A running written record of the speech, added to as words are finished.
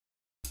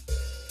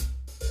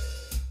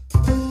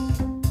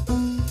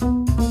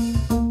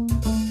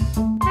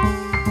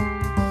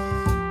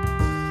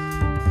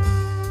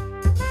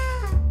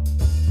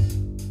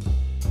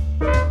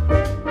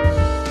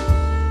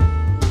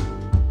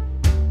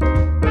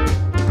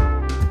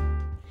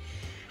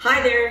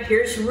Hi there,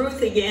 here's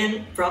Ruth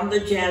again from the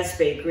Jazz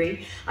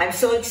Bakery. I'm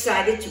so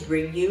excited to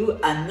bring you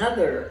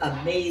another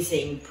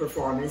amazing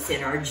performance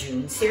in our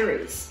June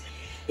series.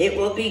 It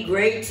will be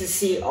great to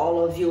see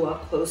all of you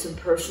up close and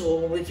personal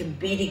when we can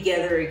be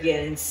together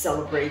again and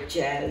celebrate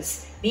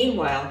jazz.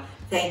 Meanwhile,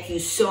 thank you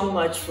so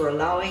much for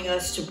allowing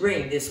us to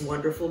bring this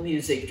wonderful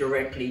music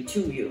directly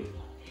to you.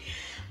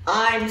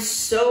 I'm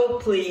so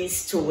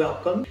pleased to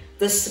welcome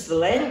the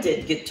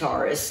splendid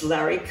guitarist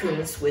Larry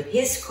Koonse with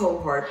his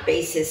cohort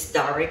bassist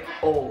Darek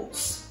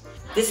Oles.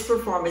 This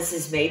performance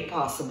is made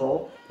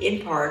possible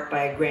in part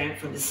by a grant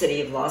from the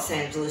City of Los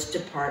Angeles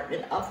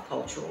Department of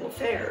Cultural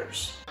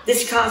Affairs.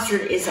 This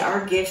concert is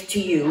our gift to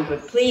you,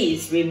 but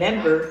please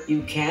remember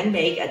you can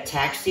make a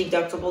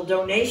tax-deductible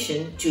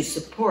donation to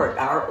support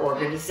our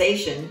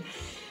organization.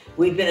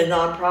 We've been a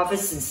nonprofit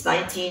since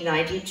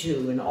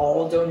 1992, and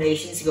all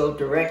donations go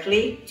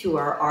directly to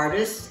our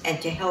artists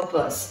and to help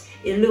us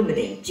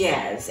illuminate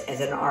jazz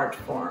as an art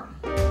form.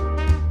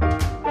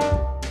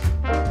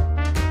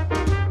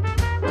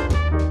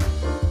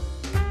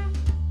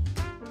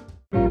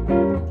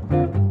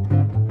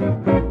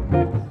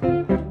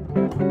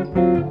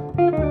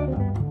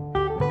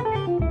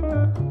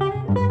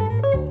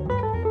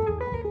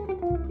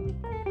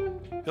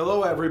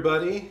 Hello,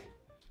 everybody.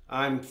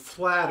 I'm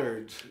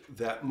flattered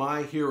that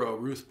my hero,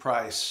 Ruth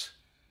Price,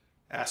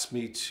 asked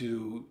me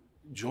to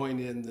join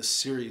in this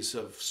series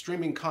of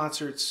streaming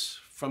concerts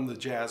from the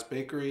Jazz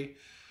Bakery.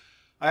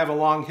 I have a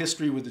long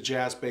history with the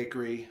Jazz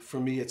Bakery.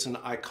 For me, it's an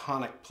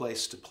iconic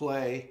place to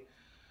play.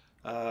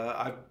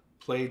 I've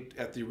played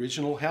at the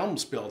original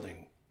Helms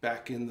building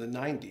back in the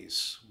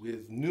 90s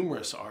with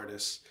numerous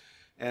artists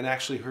and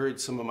actually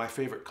heard some of my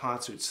favorite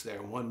concerts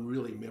there. One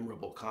really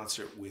memorable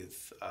concert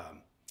with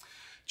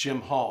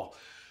Jim Hall.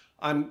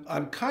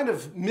 I'm kind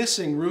of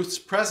missing Ruth's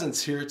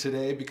presence here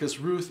today because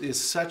Ruth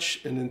is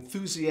such an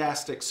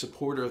enthusiastic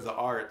supporter of the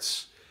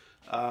arts.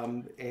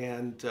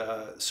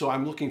 So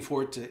I'm looking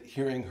forward to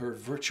hearing her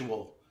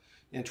virtual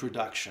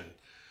introduction.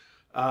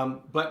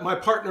 But my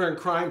partner in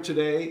crime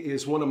today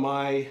is one of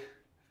my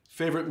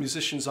favorite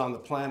musicians on the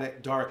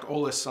planet, Darek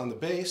Oles on the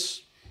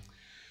bass.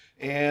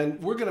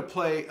 And we're going to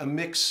play a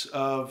mix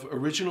of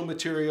original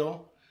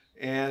material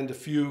and a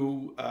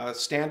few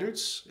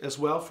standards as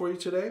well for you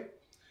today.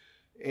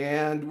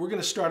 And we're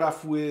going to start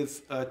off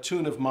with a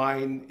tune of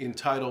mine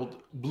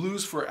entitled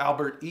Blues for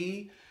Albert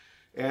E.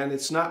 And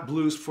it's not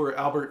blues for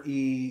Albert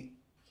E,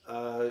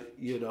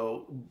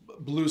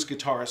 blues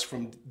guitarist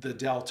from the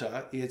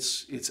Delta.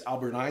 It's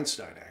Albert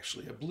Einstein,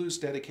 actually, a blues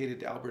dedicated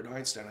to Albert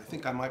Einstein. I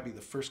think I might be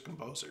the first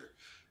composer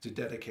to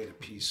dedicate a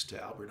piece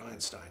to Albert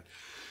Einstein.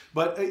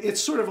 But it's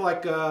sort of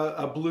like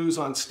a blues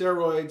on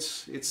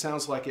steroids. It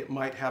sounds like it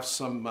might have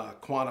some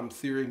quantum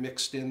theory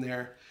mixed in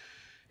there.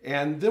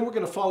 And then we're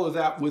going to follow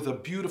that with a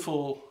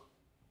beautiful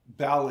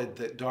ballad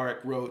that Darek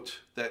wrote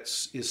that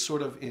is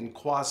sort of in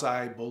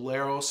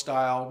quasi-bolero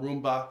style,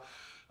 rumba,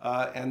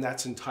 and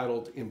that's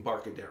entitled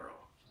Embarcadero.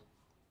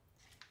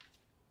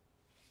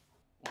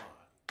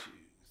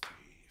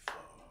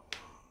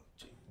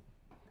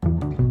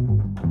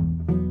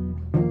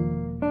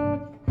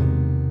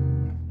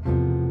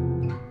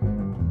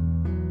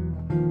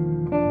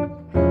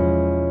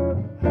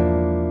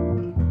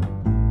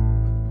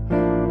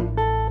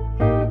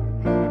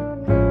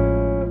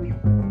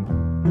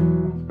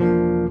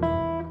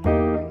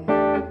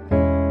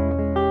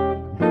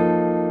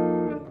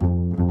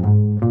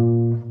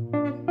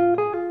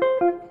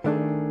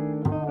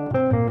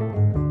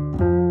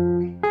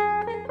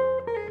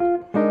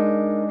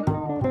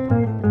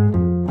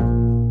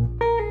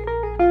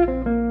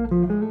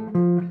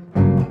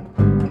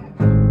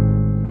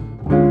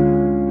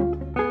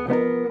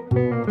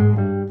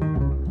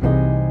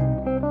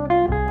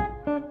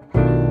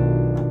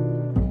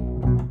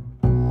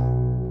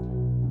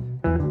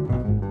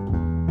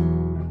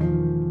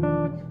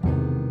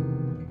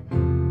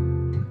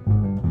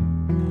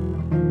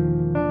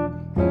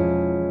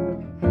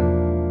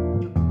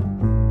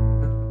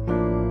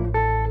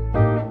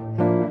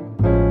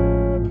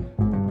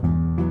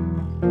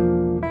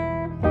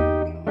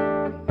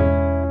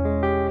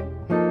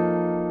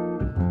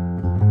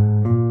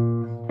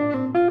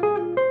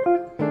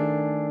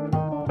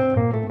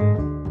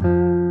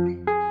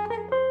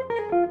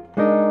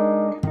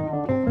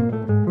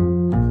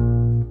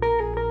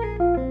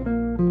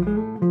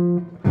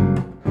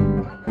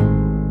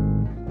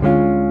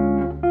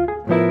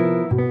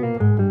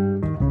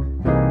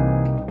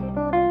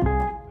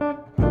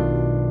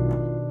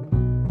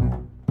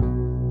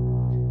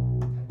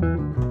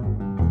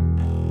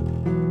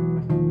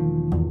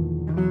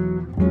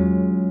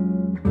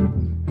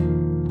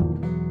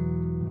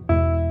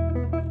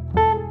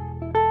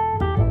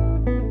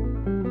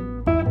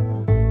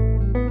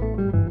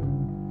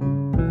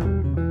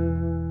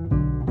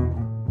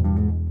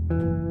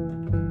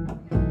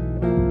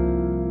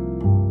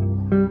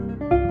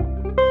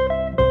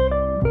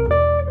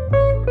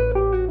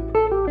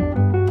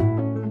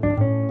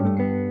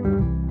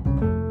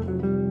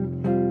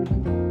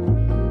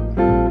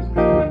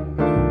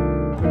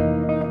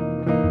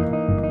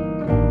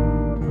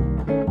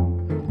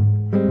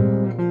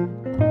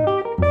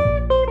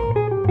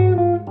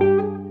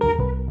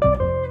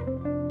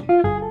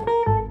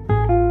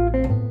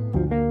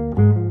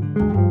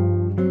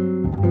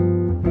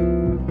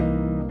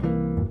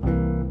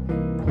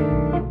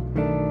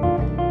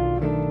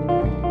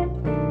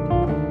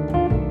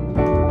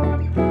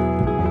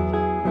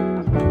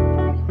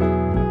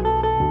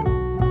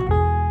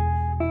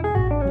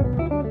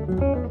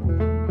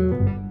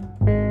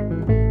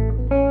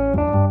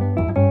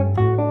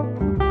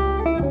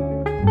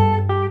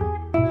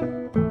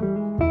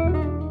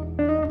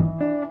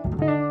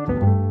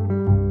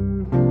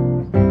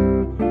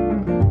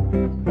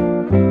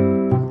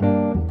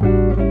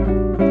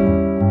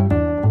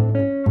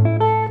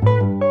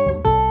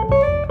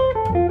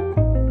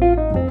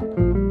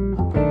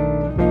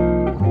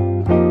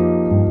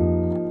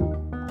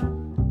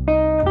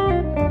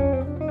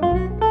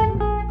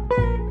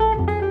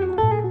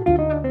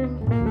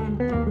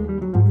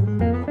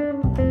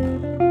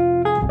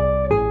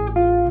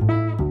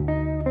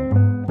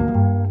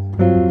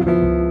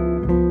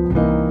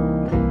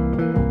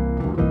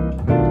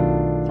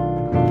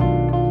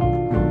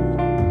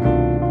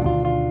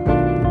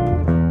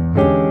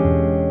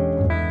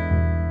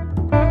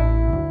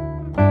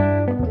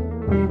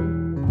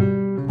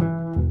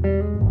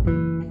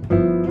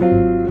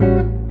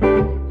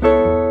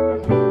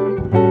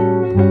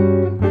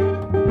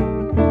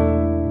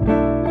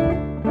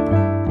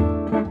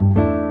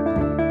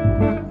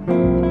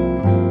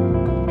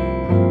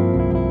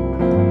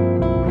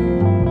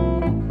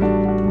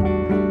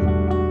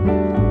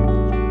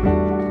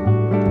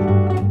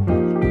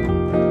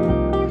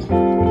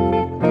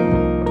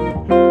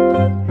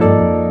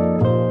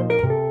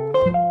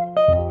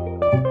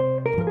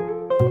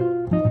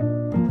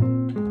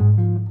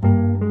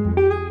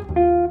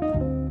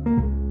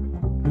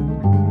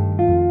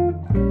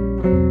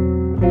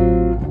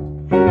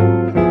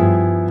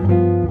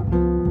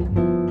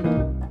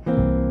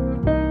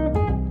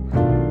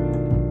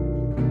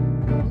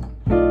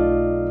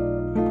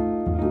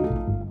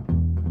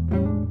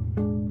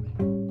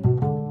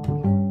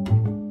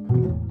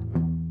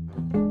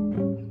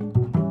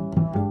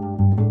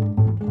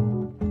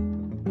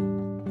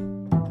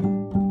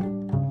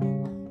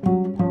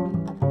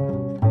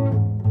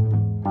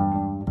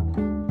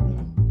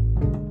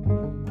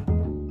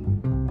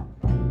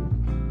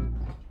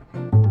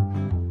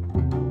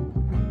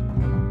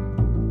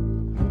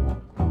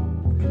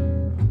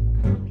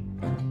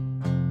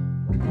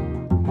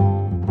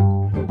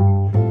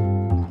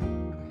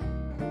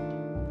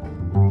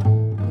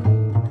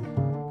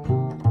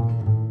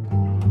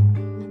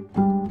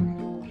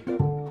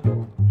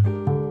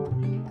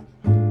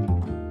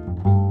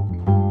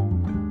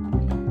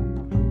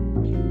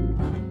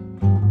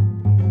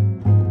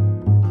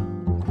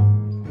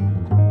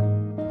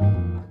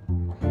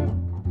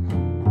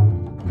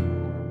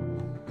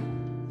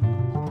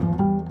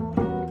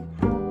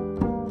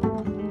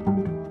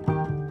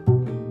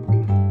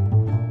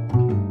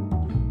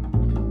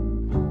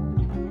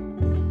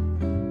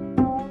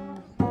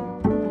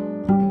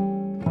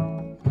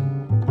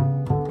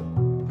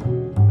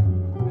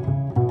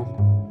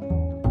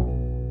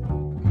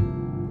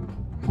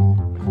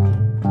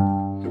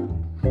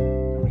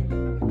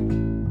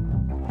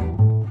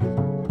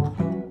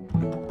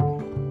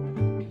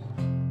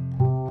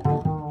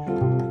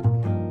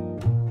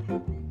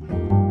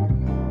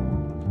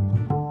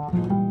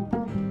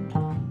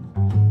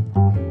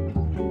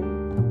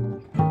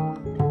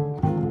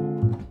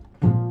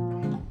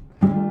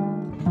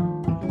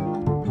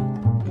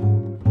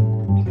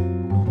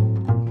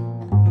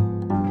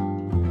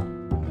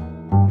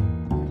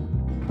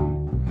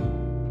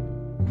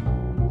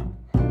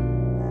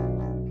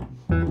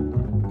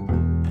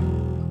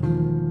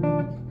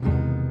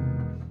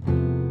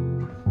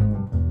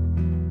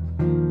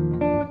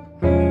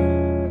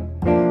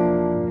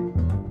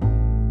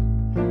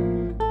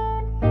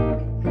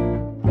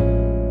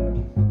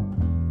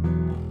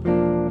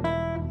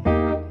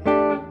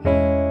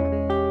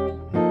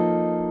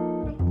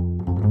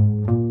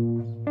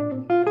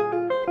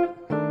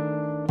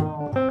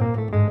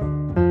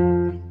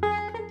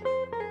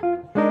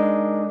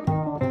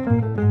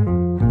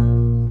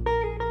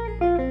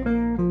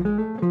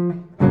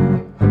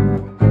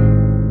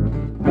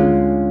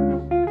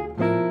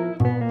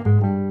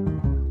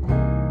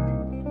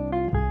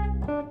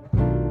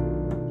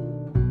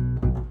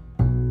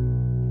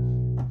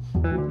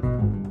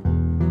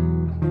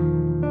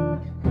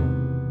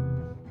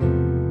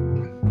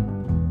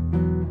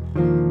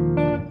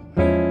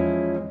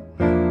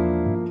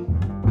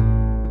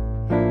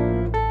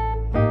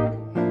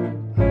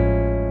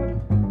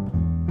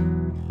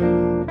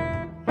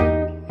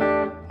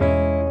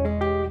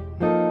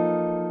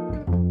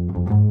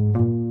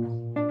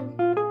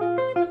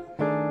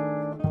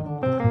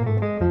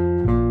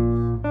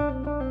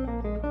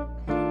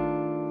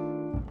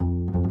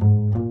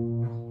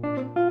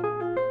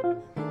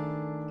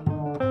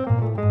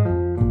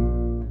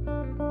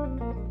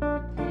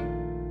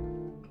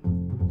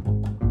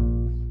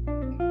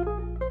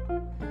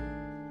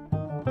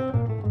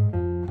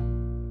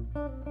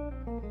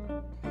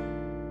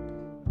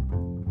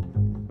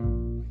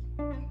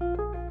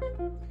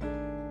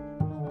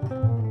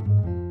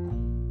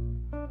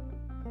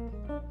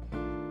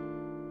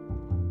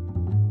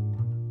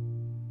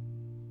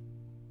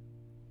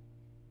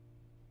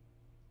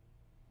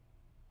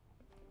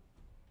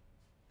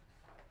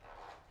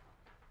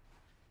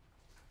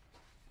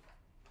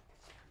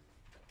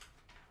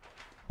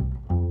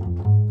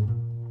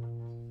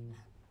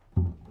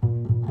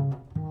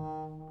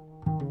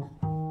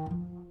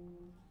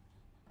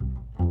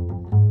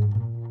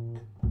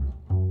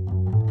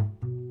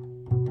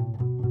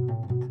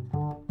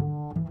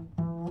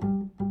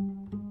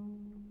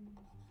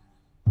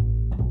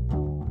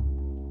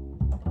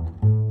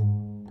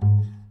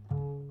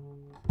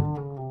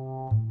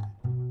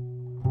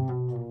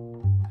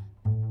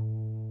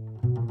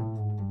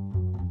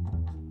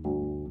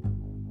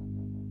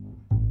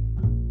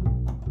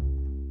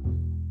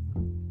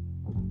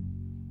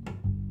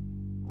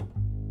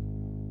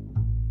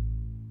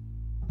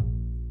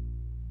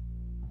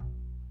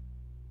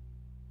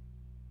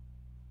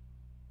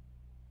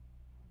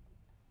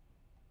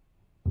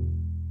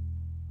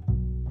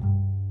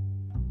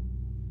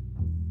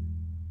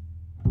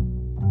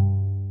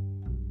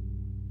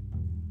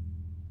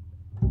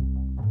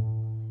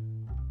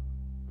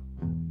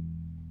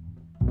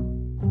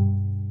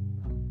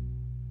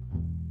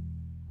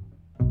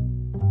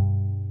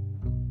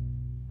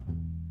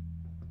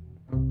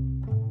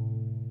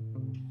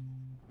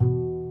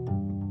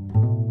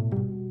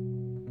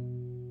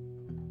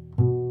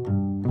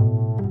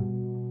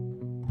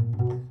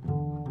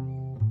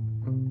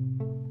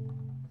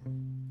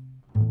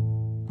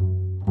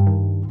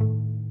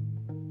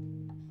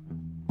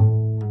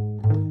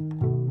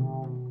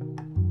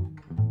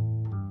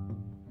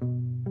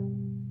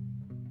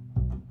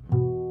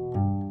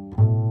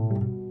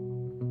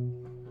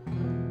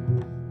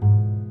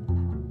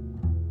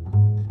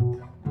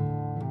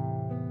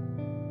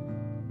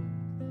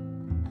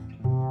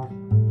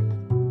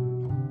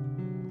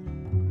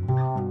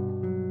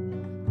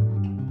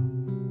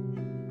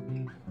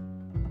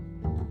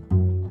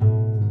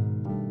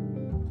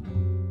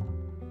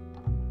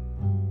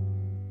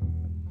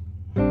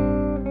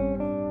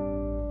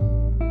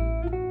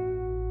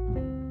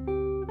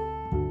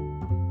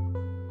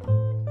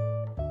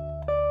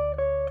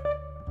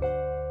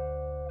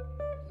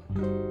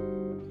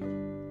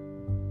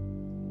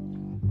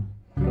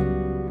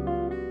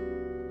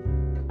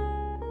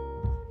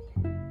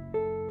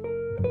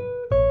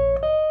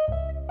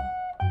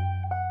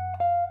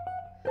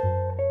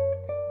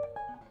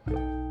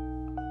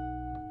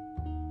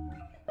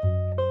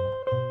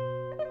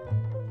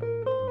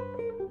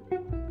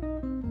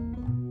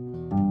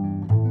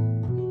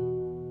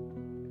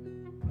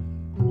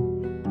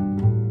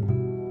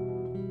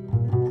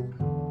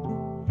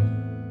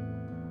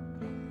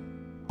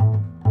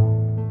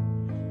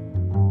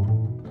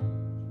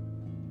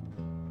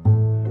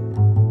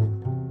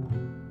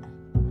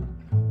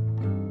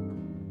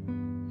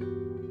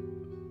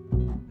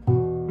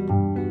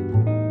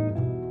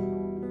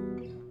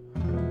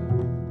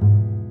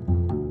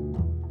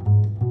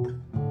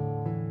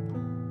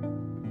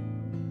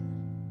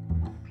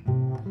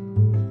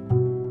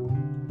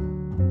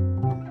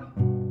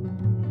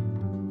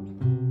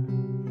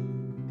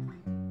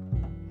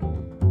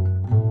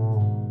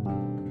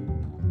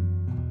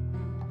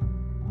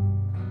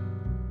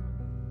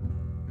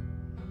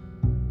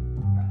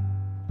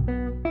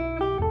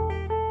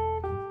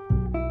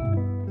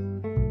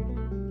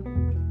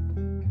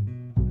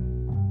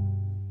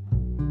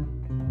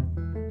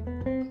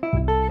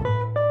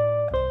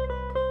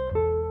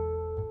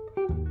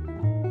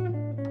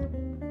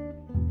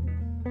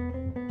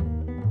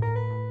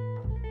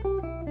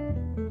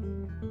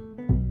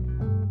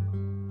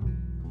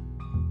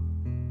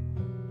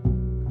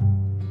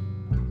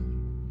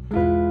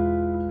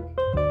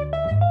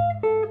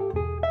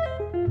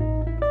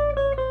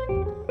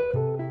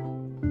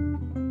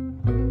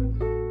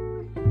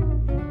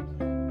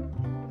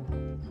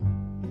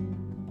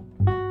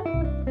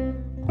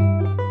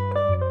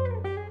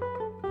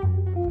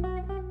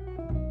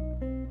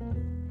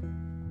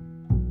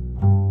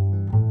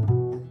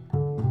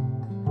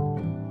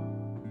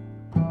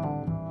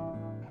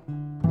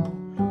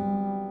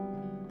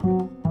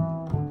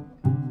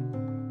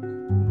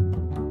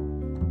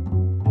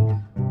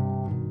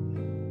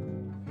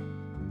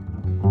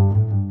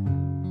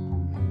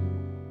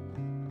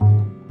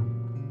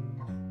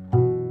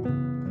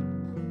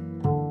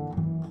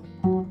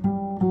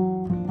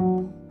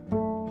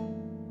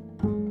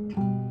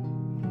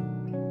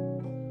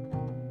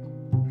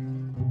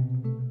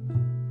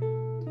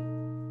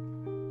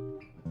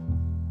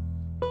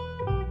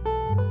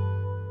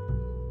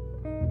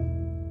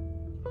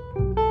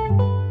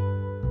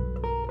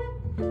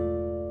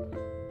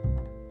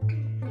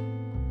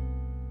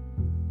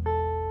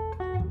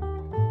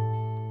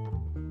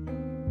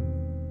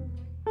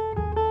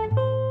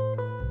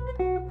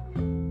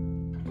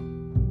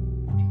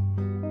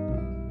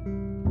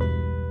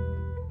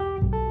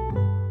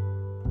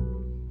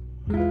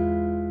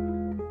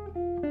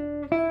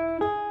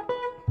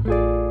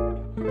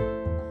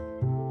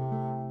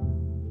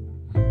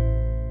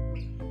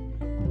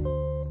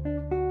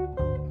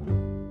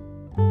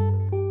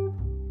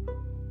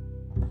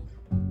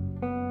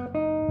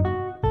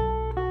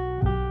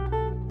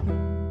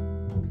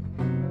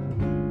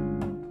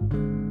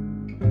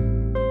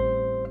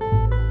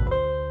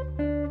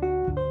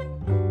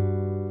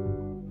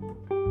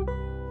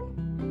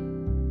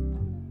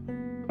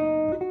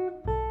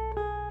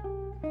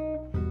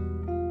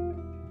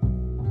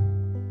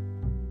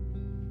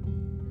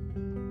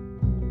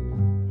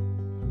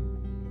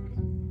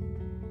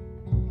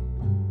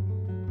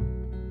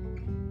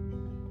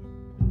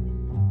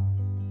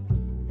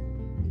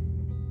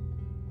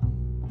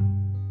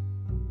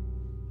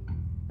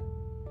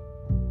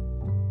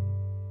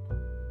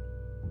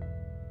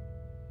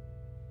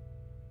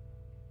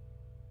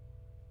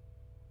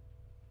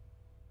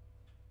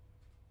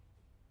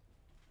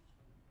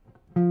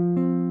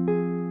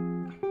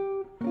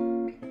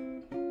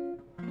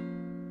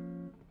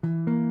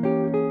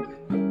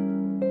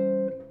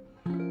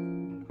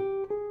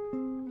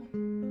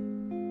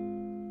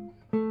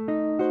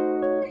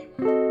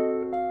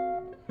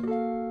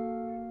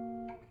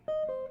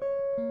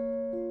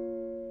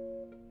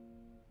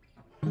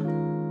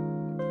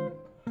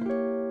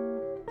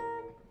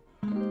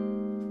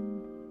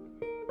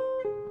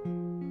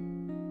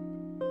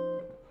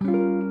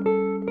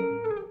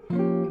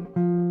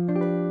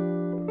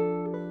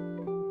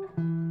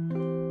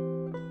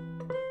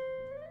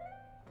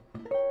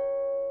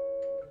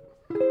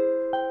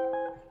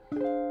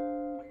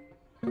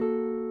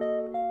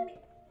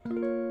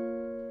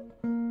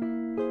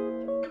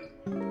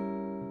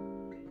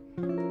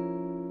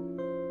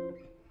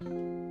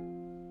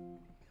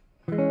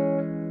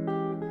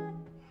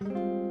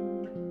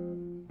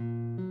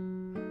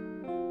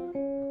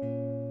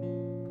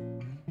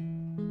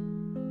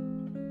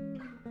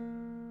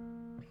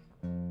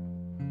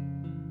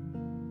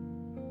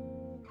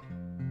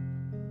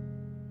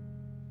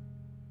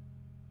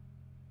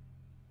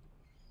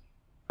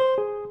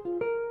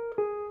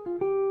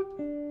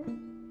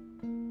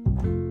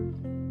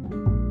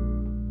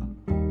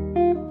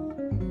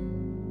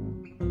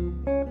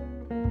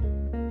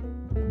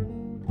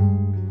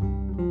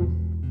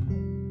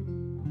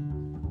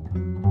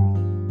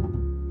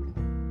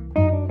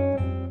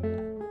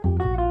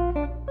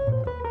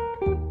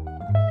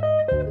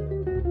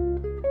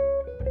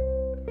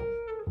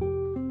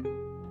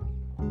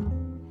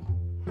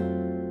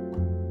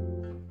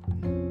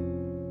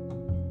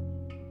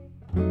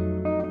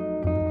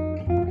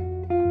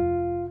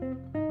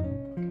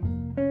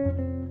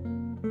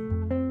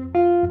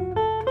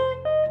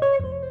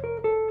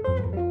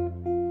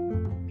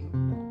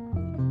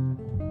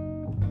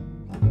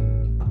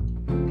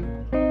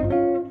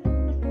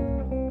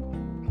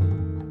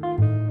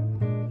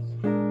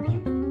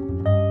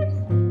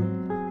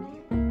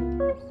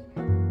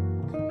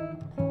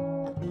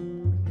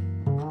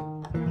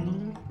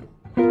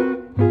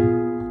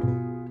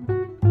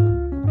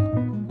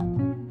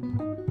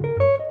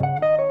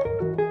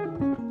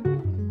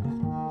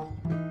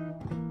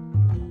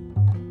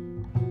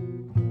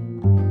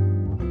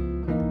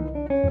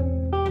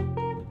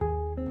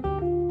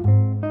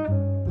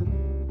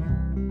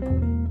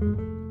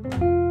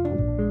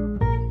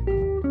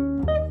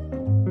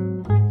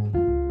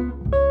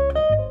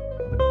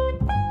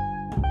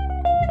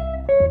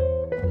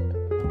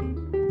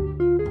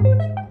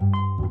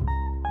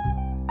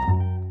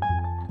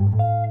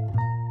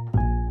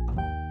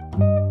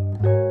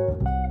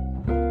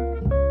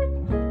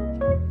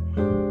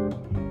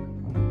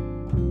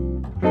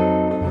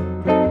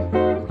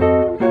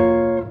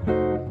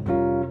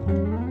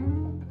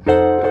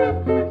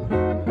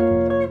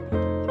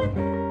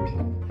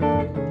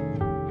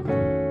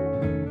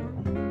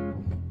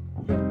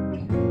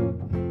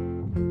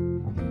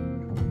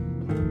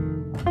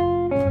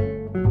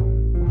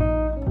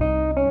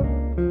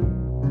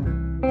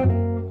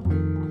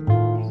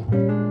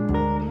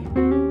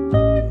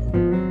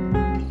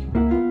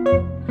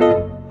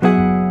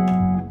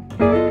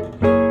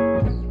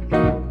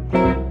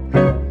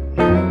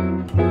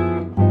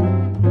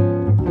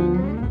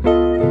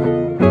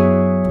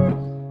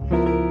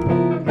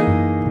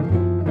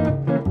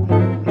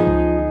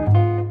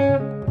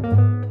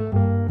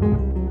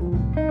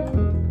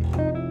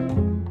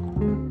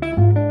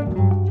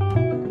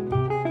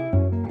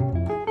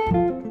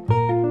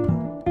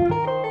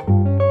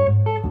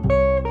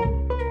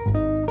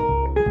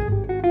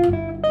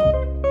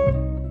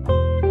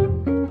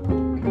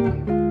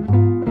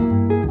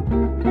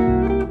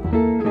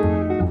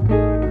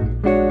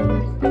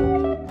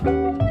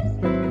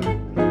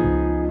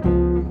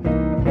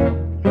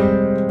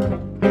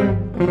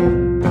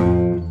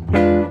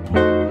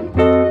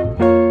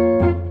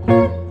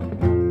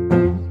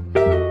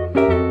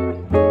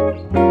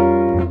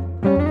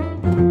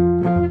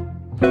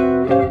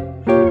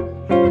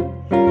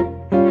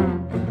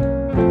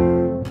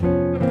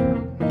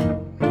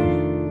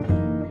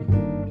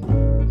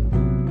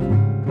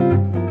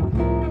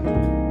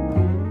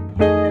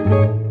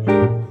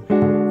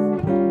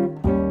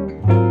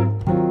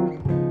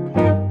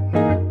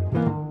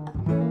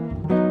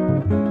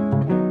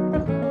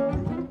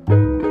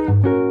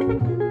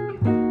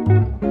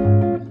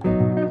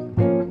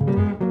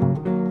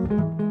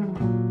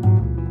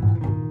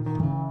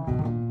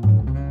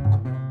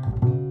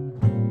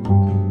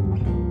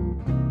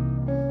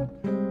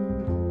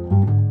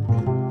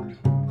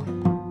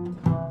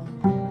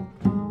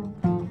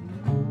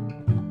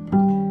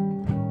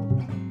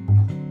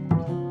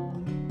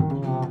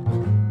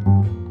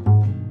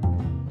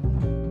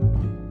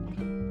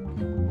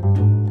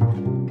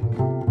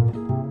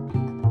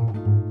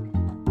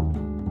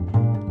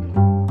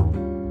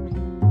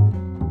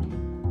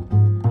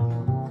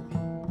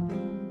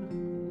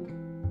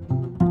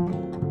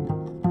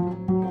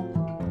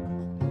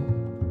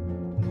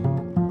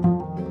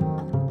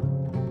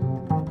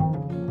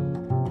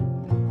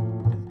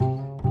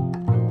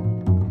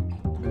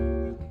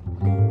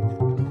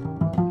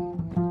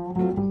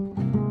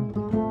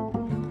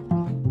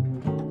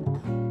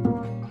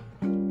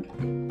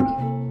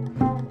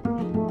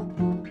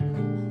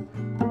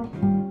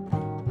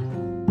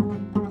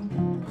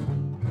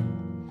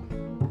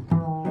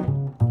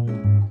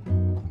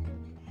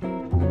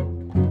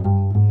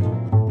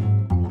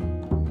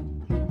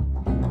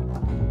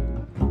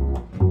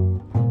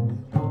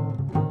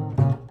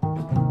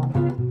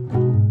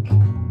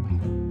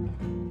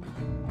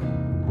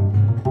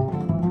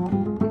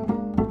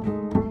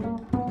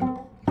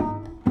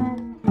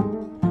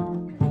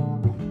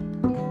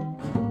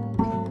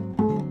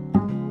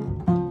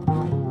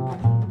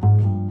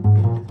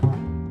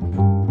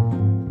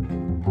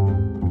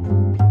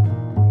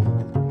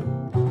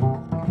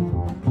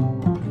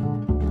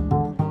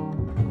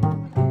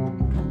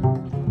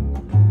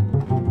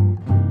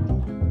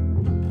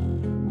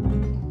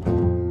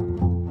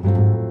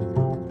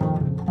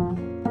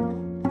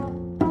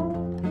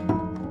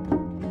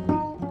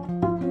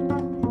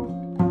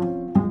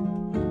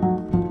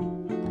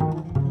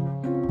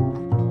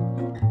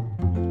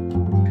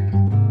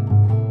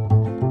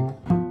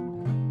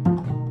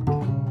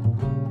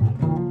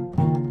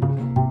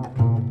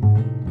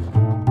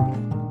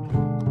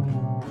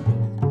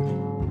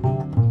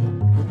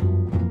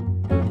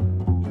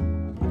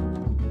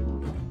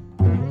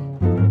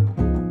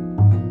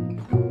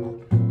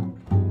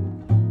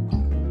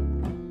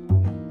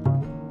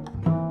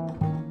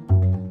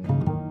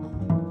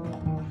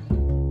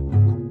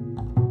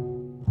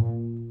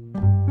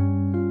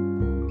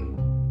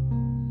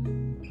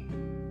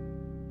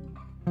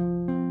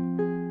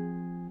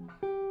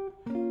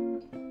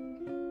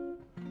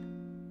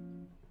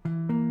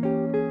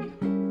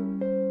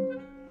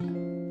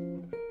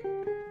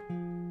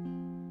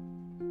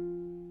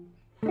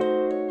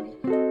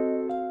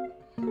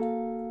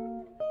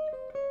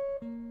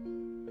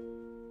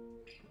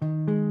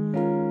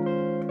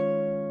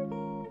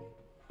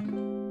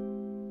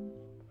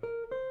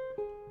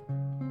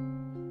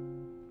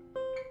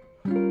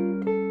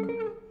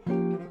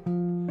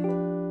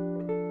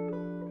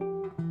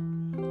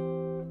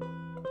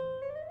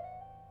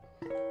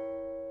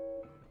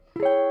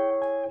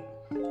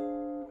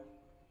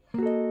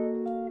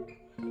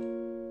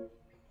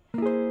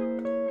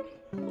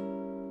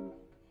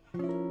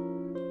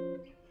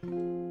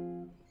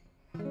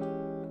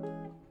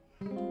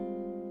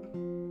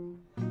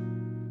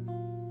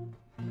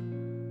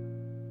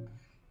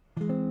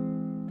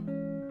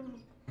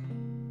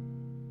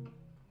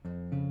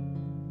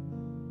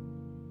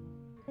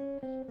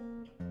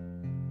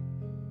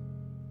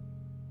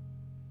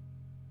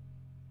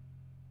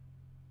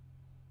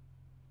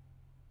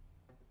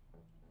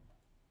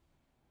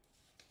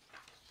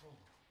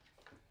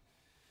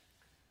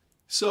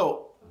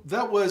 So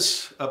that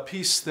was a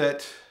piece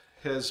that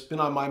has been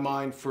on my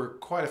mind for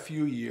quite a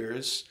few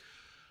years.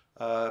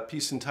 A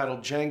piece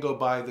entitled Django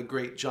by the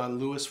great John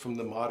Lewis from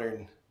the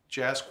Modern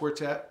Jazz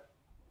Quartet.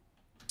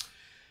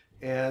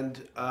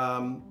 And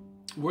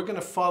we're going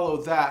to follow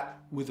that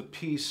with a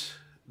piece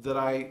that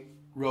I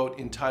wrote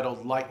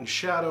entitled Light and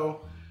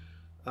Shadow.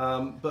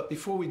 But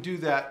before we do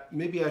that,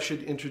 maybe I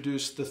should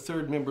introduce the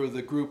third member of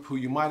the group who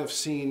you might have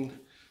seen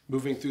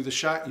moving through the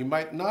shot. You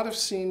might not have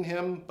seen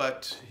him,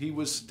 but he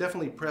was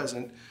definitely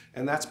present,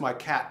 and that's my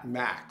cat,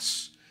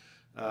 Max.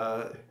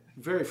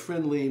 Very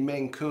friendly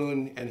Maine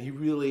Coon, and he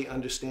really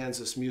understands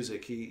this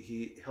music.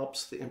 He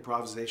helps the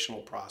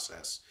improvisational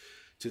process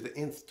to the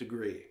nth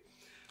degree.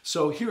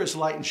 So here is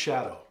Light and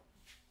Shadow.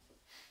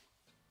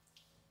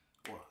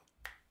 1,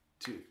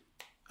 2,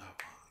 1,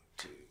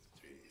 2,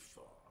 3,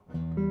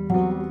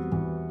 4.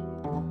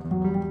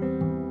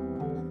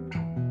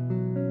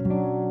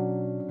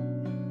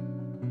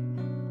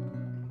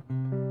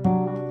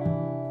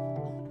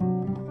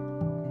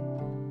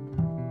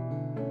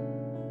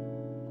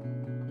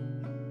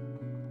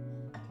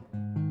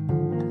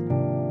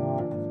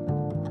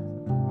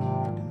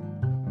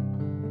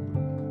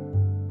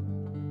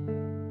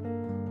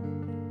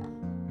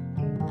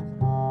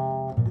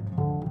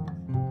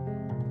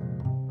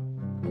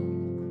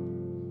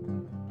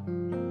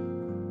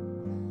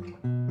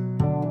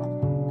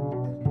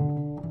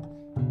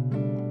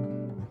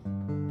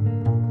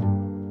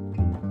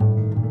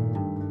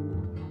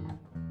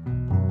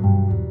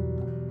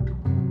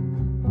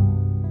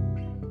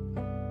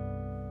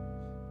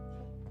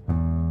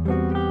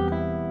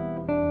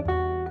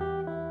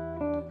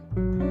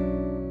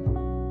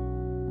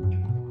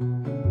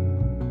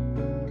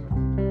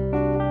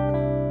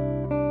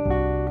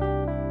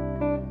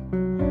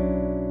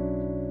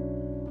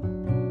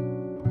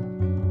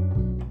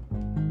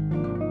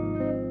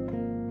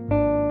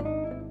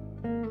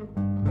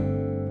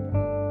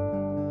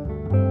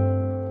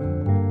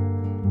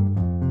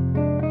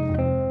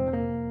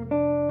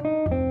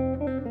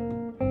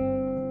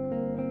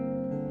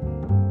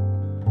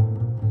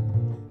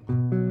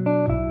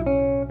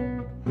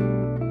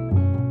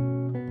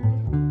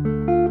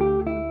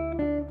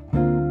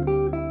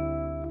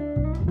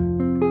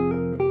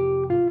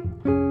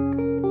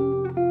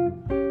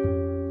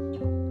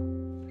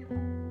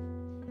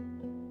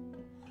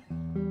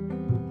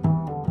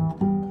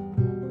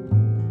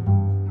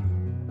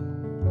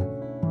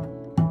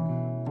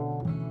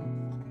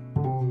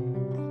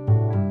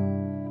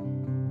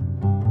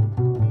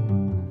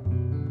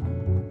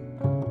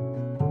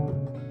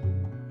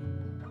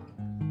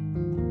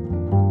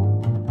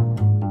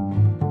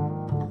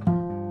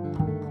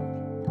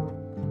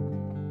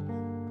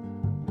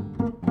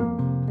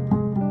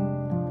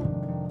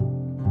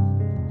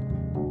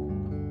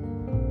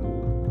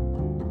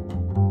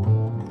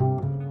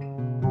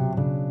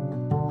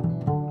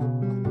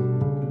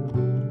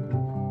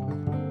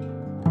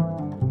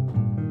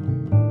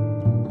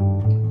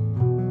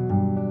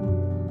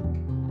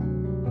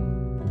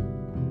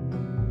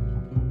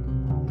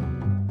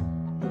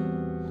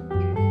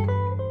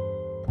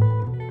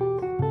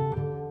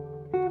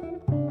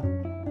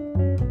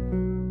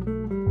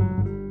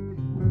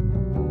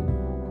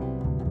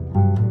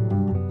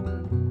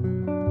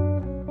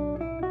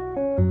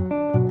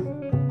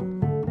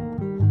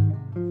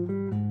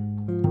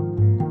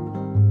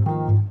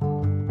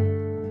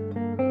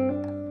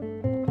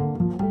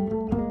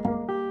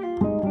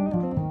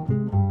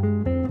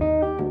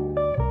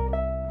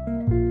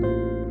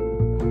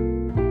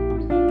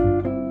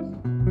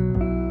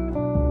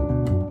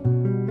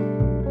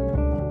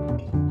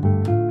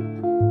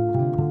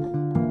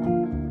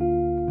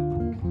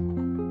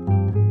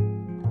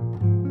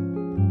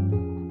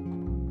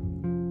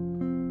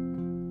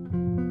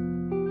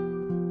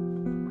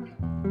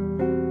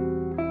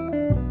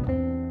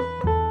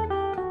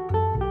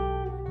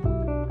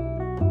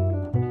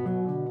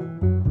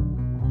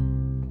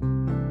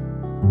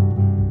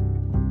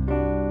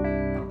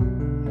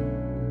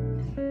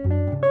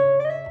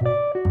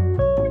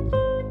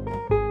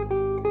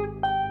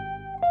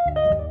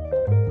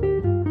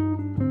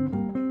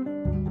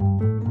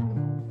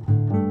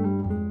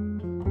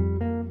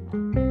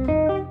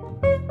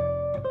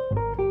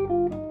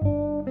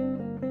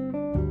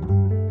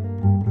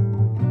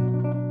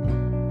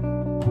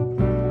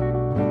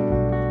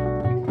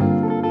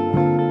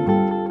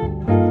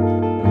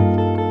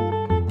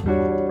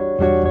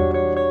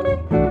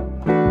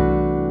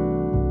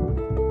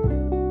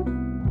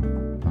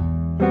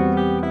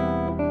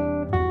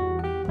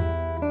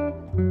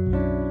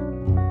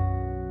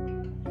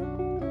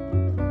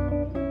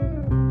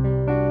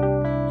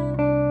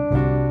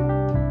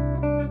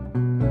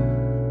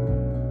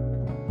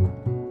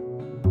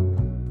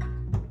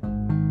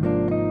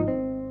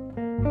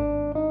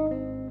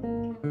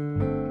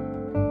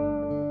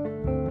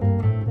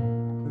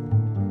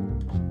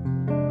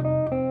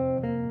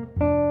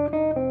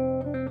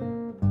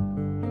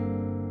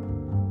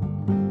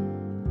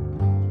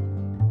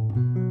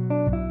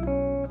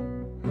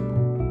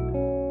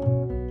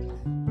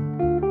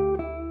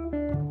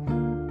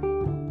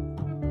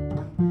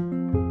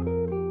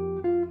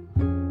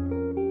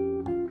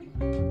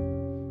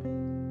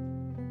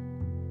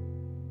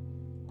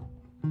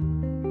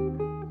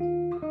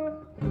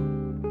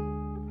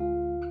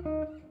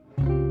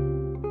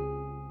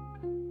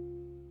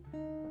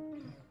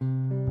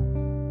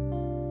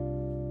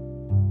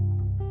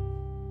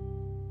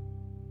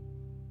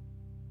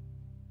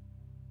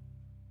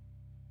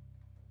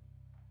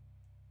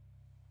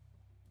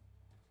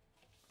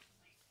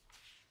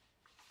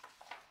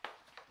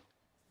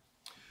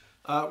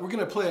 We're going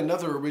to play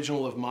another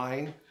original of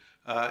mine,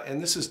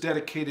 and this is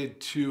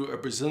dedicated to a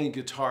Brazilian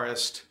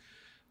guitarist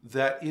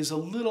that is a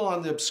little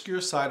on the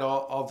obscure side,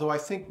 although I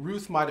think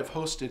Ruth might have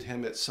hosted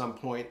him at some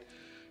point,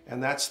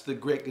 and that's the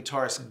great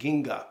guitarist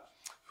Guinga,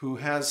 who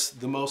has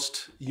the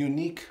most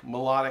unique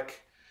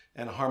melodic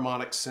and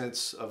harmonic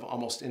sense of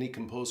almost any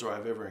composer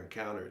I've ever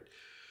encountered.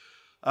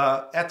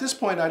 At this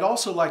point, I'd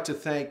also like to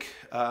thank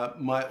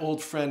my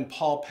old friend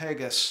Paul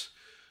Pegas,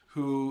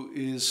 who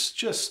is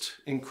just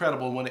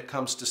incredible when it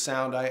comes to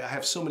sound. I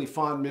have so many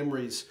fond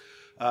memories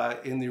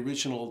in the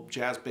original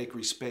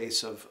jazzbakery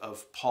space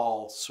of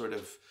Paul sort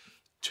of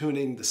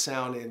tuning the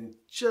sound in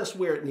just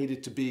where it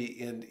needed to be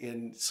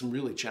in some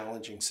really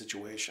challenging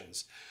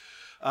situations.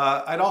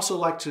 I'd also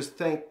like to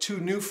thank two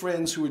new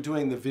friends who are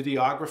doing the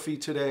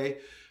videography today,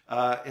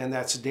 and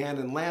that's Dan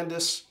and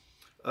Landis.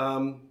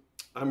 I'm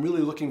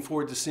really looking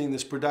forward to seeing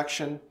this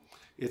production.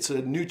 It's a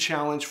new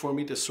challenge for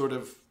me to sort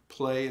of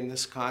play in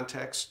this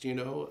context, you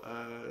know,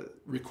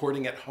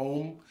 recording at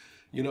home,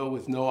 you know,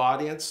 with no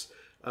audience,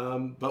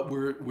 but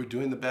we're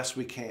doing the best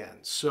we can.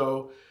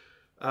 So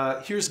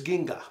here's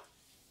Guinga.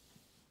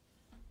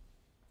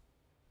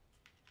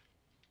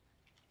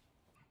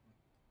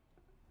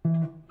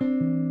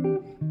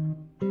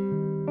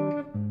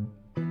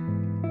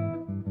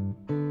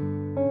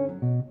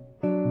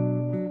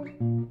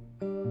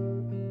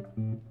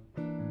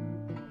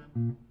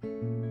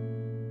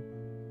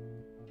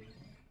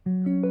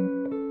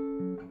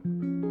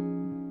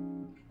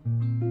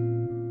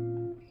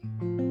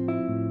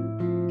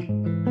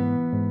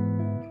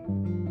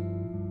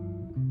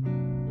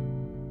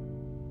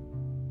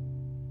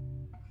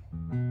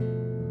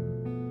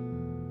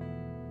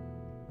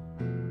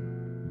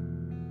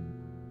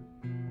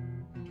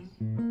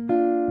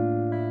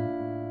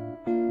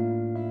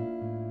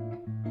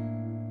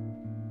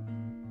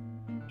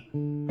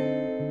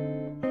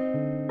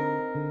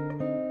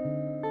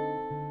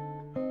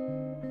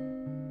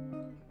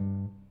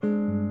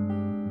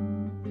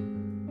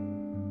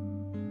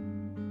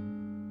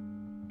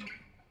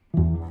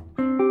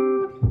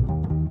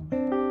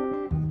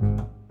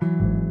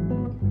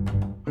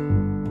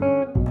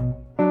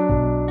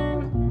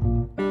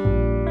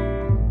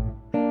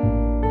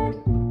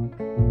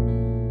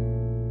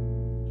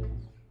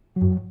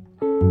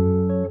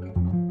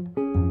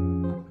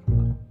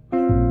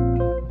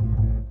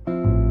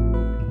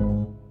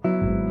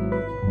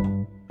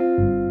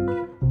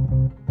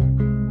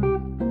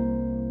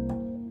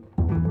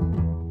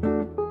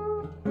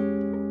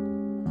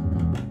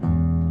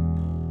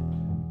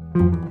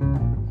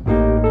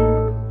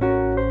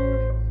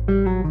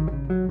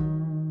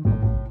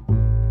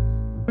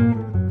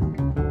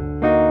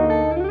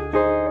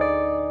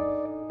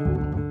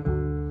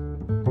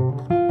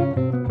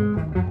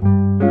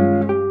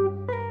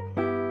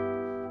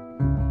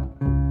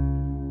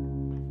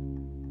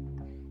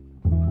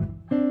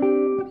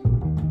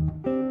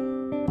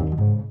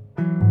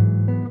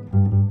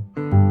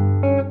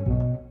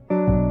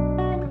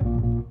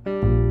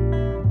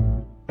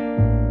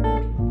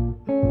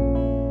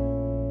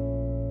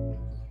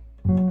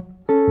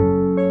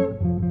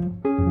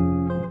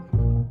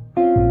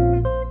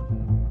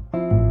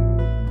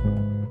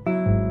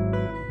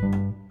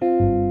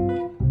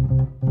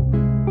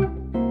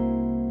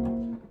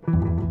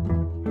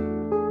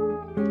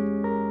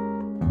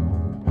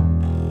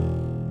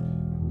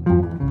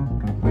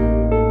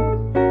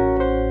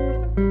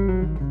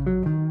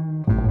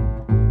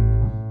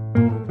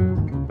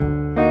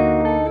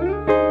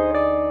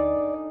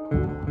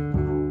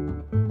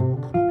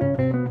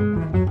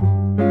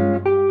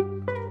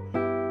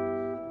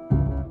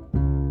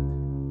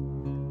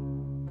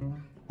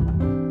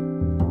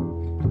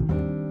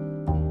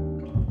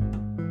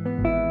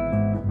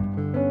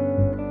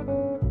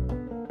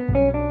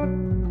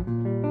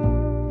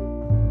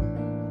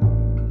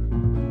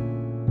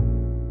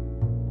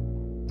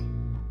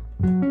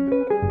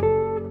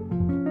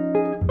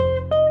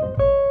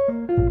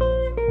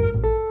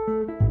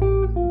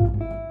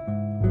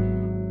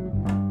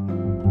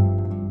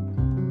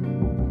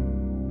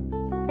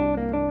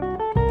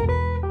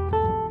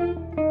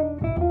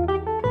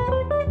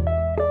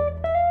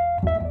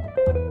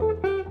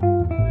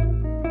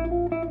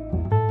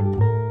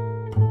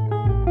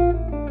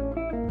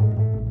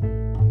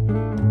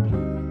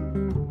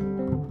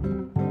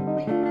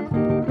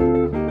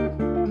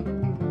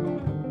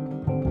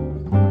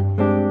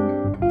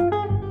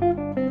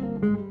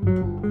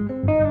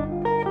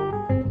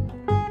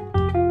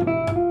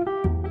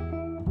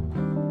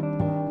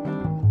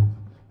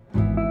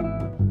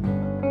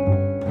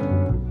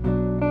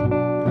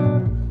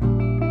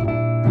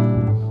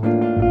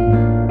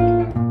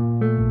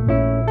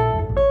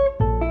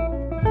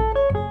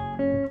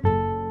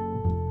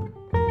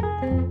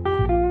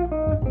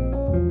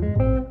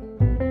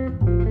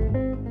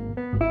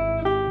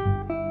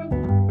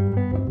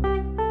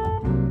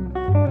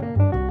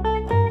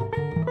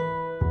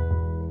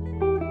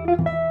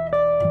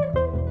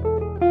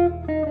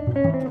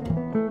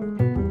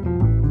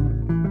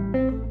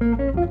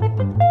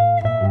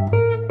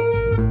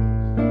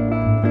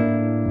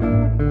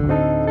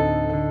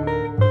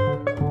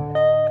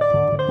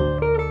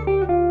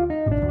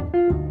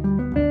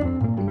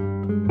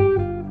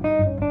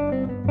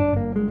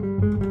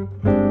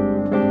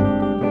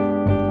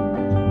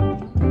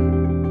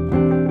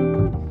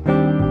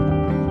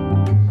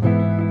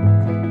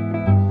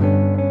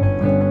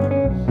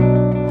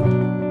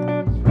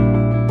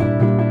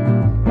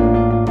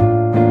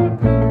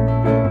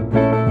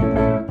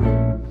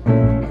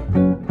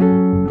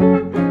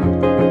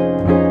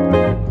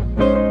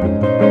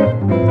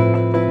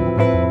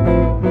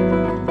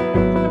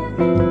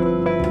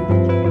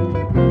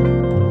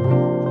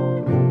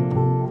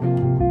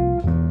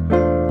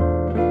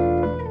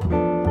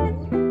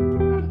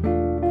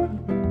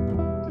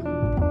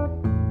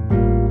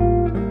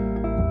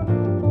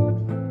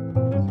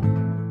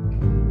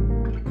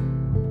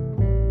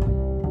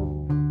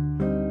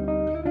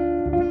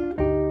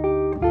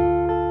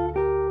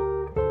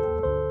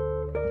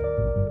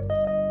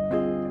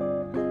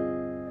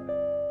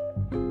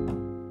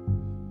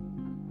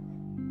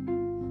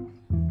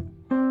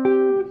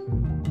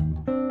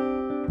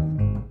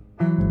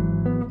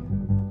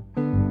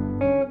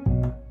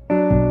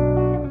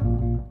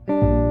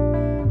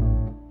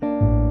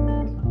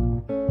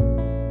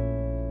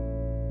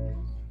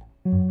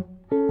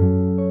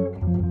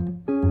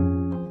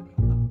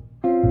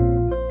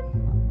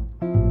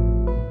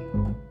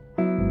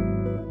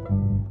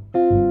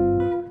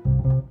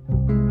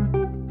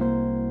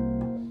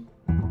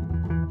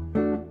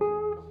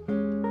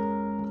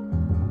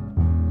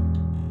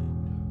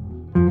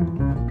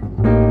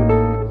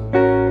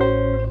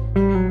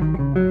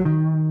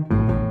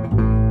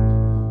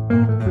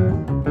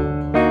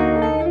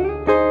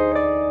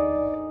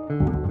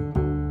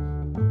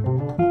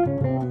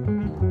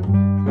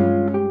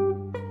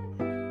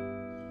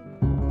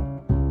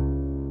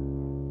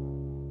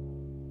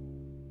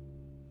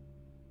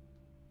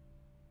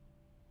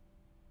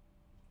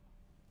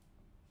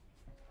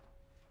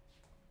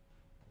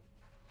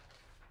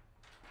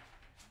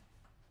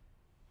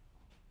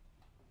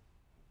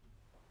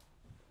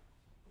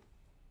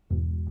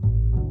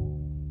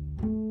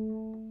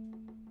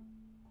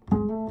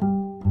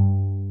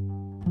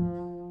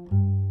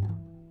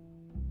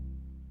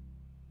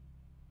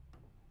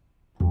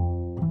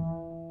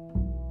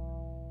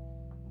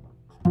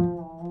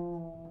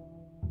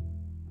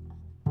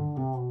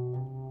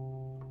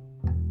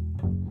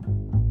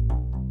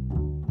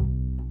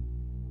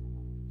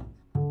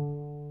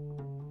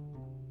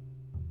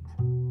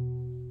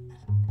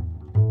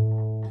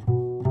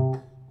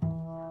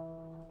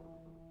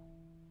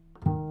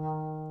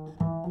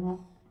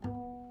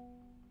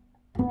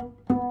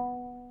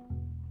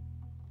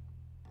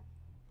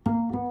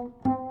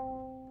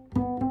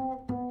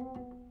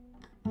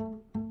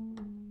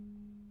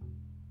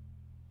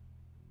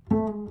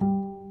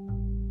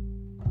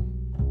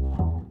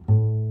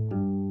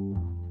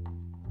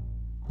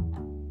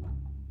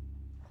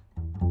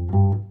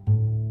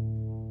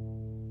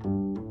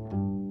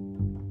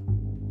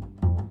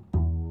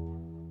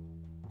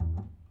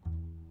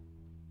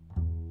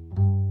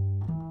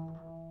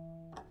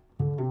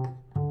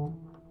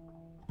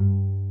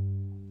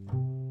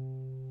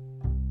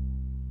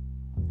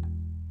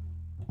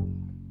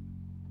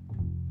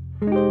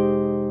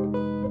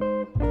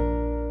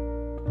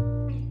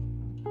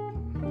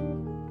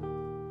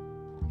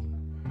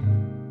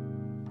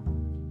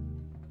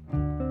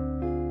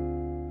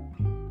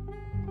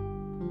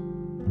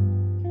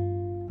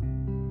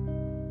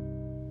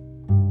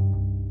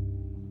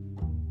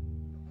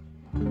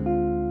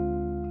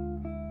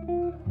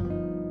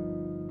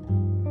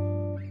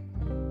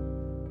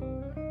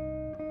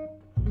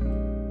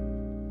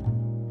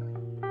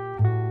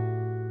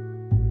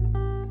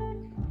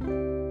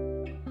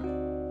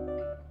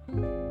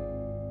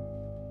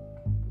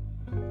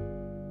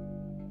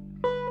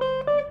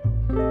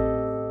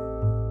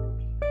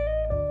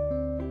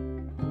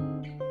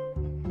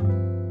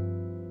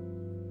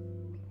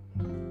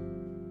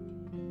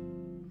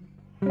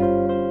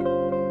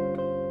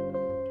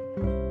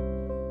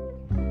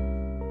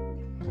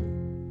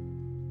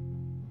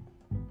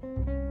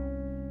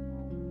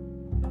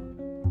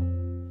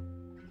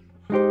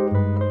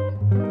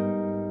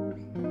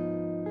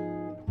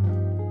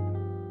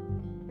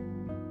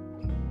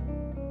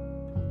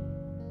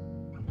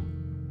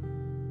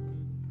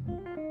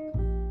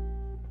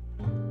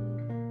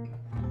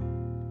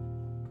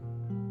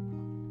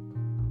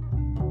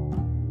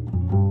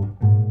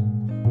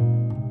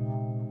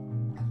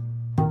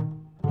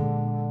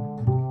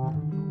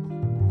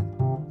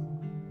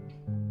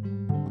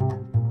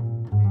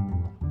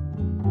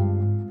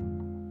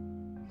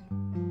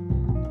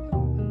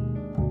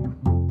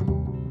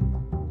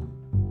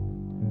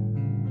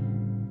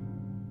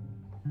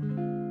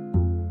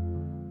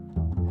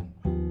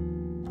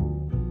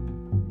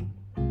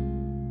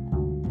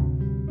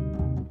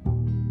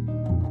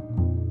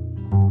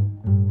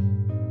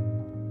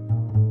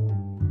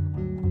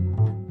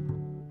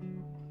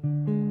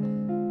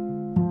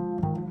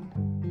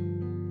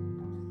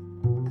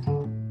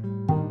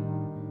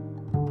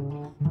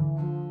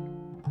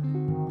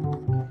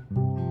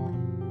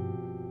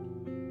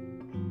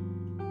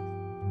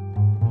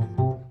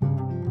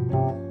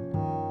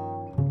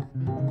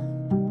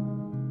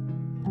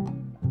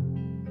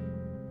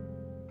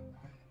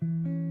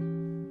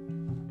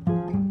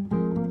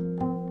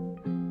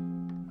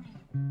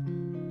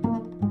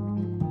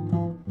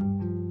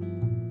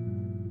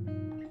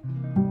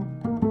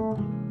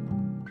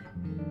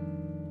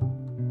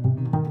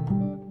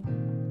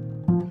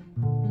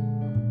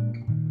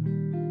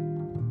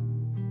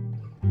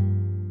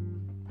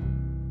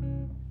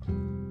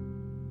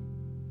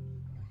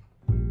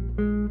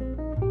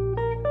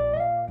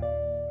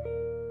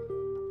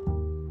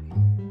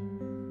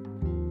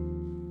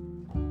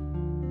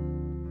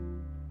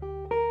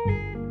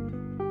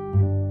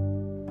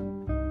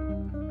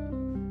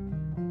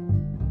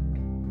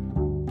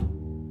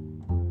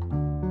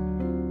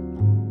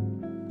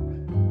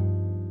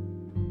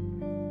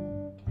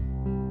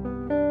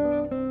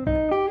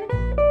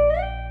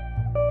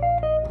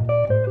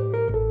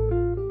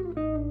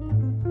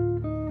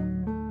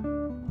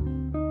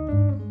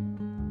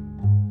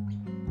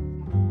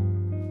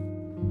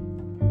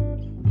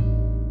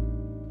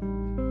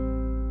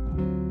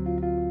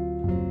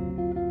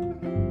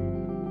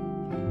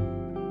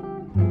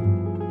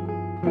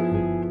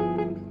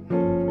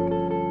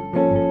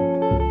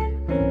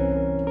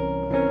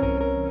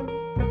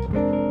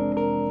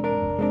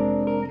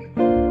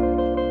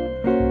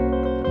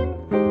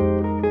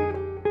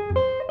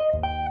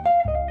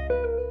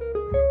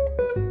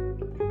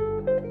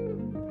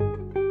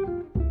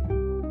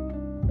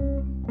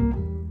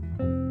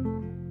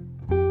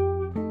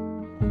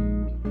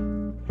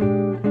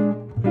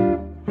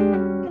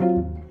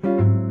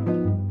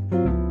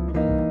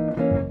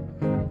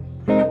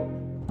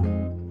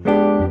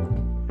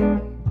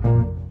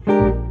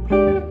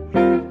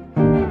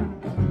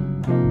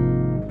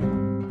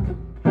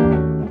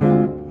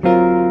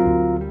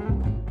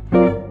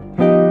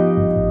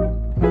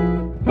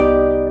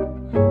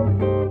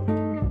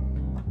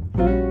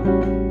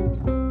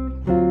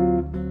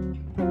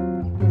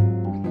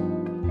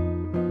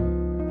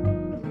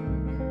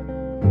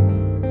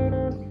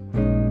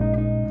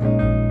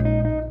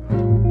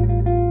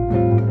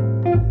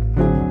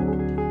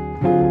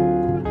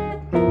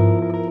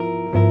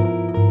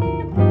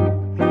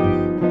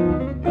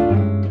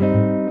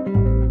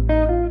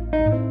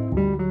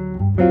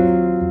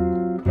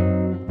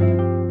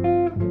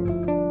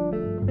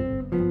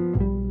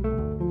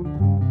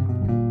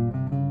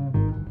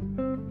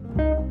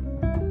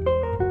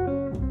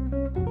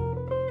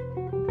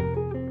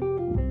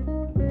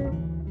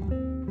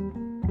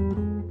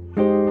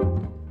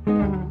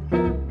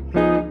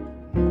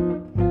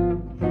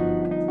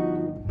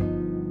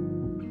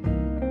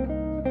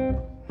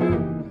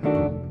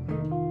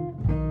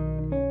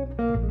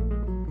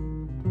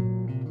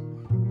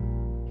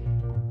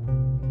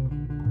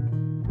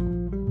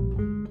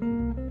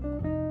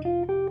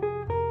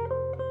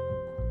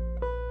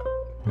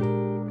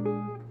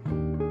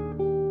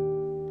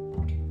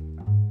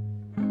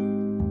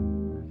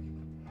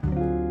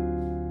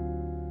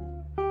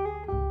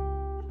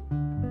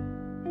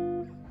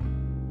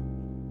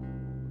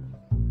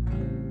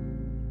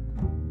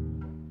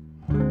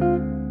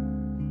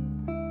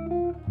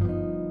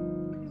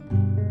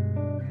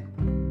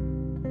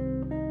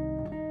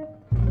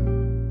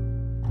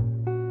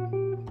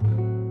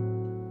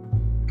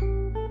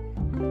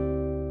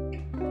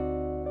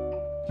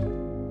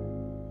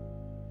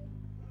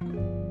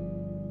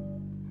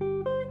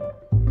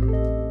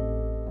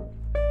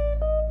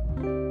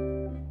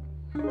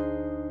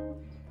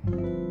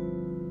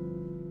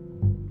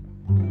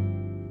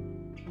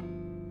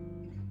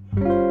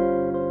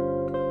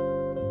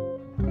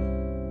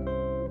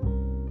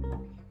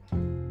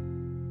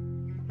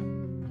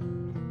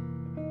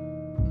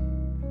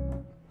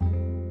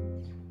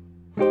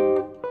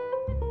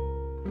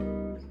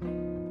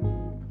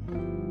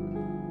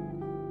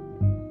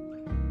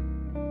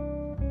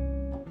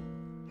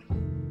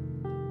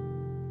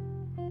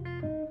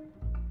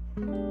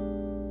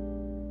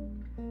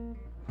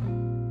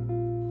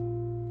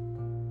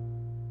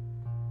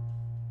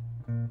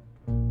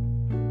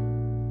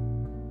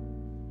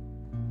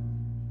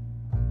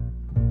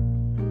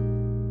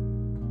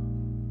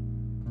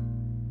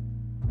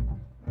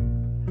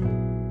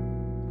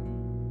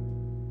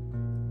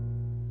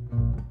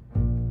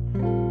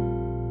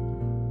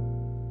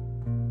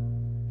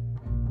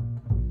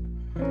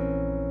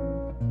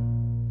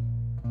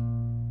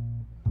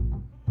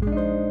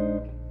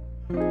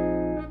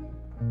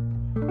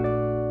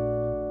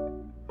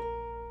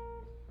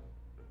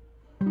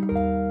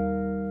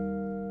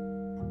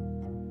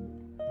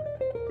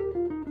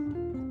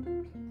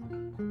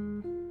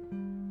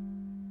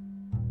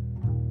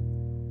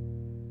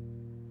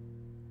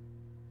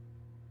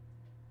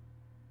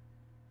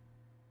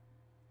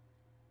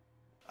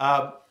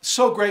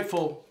 So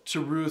grateful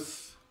to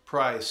Ruth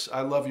Price.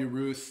 I love you,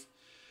 Ruth.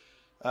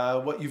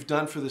 What you've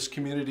done for this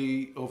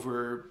community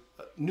over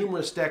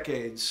numerous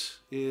decades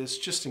is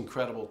just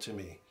incredible to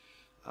me.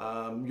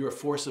 You're a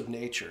force of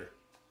nature.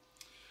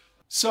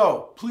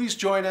 So please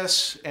join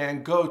us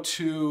and go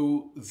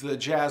to the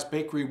Jazz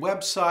Bakery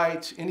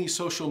website, any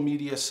social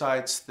media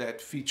sites that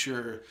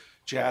feature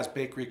Jazz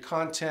Bakery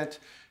content,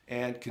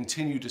 and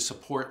continue to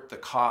support the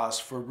cause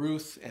for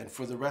Ruth and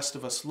for the rest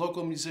of us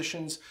local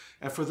musicians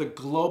and for the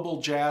global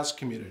jazz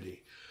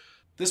community.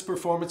 This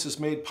performance is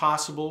made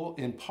possible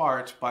in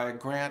part by a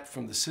grant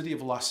from the City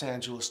of Los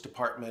Angeles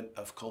Department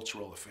of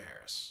Cultural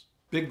Affairs.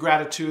 Big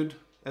gratitude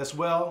as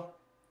well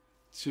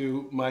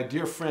to my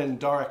dear friend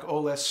Darek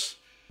Oles.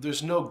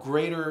 There's no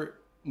greater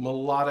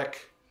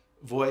melodic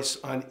voice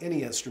on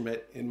any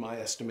instrument, in my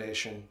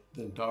estimation,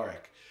 than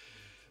Darek.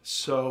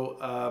 So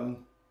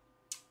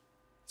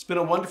it's been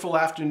a wonderful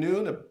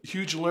afternoon, a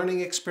huge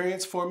learning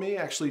experience for me,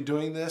 actually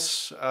doing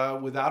this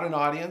without an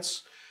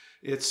audience.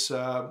 It's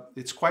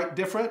quite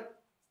different,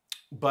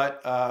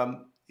 but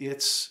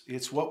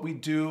it's what we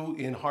do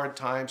in hard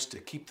times to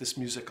keep this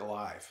music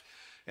alive.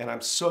 And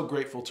I'm so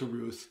grateful to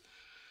Ruth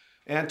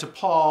and to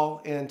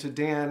Paul and to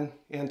Dan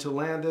and to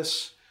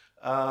Landis.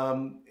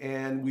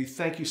 And we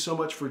thank you so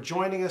much for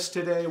joining us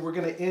today. We're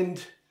going to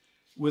end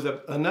with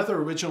another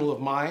original of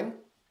mine.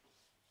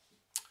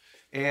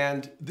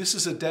 And this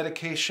is a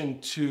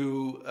dedication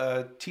to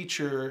a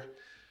teacher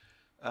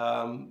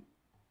and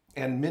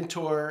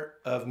mentor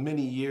of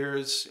many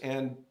years,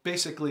 and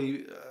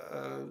basically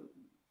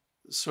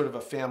sort of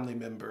a family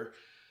member,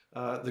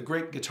 the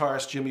great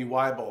guitarist Jimmy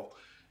Wyble.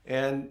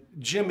 And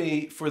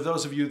Jimmy, for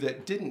those of you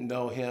that didn't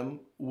know him,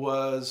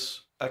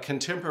 was a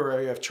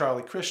contemporary of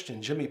Charlie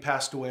Christian. Jimmy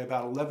passed away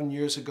about 11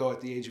 years ago at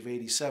the age of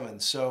 87.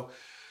 So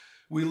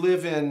we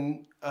live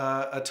in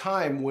a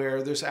time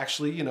where there's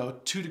actually,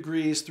 2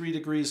 degrees, 3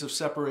 degrees of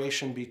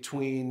separation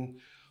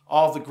between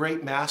all the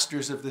great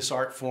masters of this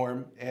art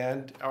form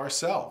and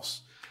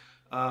ourselves.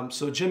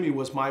 So Jimmy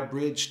was my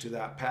bridge to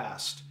that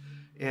past.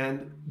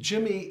 And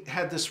Jimmy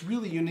had this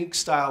really unique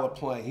style of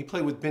playing. He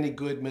played with Benny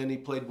Goodman, he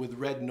played with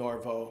Red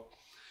Norvo,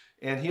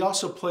 and he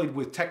also played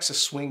with Texas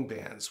swing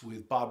bands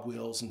with Bob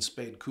Wills and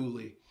Spade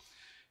Cooley.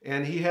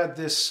 And he had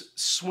this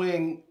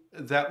swing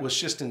that was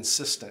just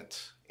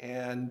insistent.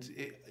 And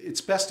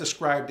it's best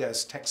described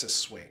as Texas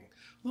swing,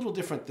 a little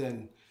different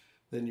than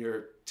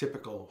your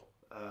typical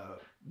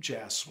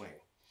jazz swing.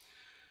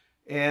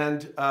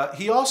 And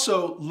he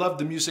also loved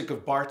the music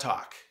of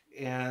Bartók,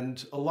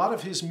 and a lot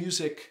of his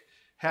music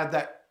had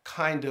that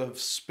kind of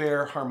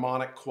spare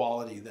harmonic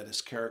quality that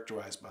is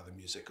characterized by the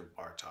music of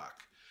Bartók.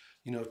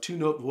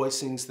 2-note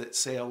voicings that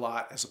say a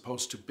lot as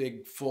opposed to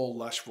big, full,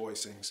 lush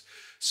voicings.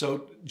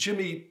 So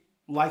Jimmy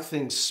liked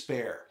things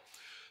spare.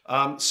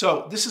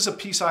 So this is a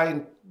piece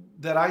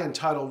that I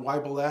entitled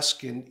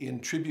Wyblesque in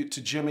tribute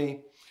to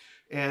Jimmy.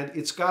 And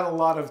it's got a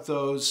lot of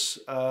those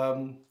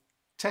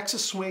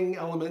Texas swing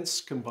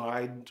elements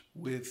combined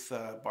with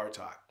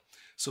Bartók.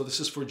 So this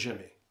is for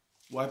Jimmy,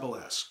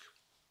 Wyblesque.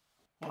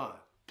 1,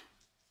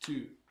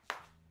 2,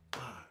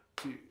 1,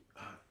 2, 1,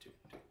 2,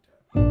 2,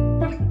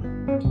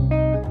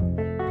 2.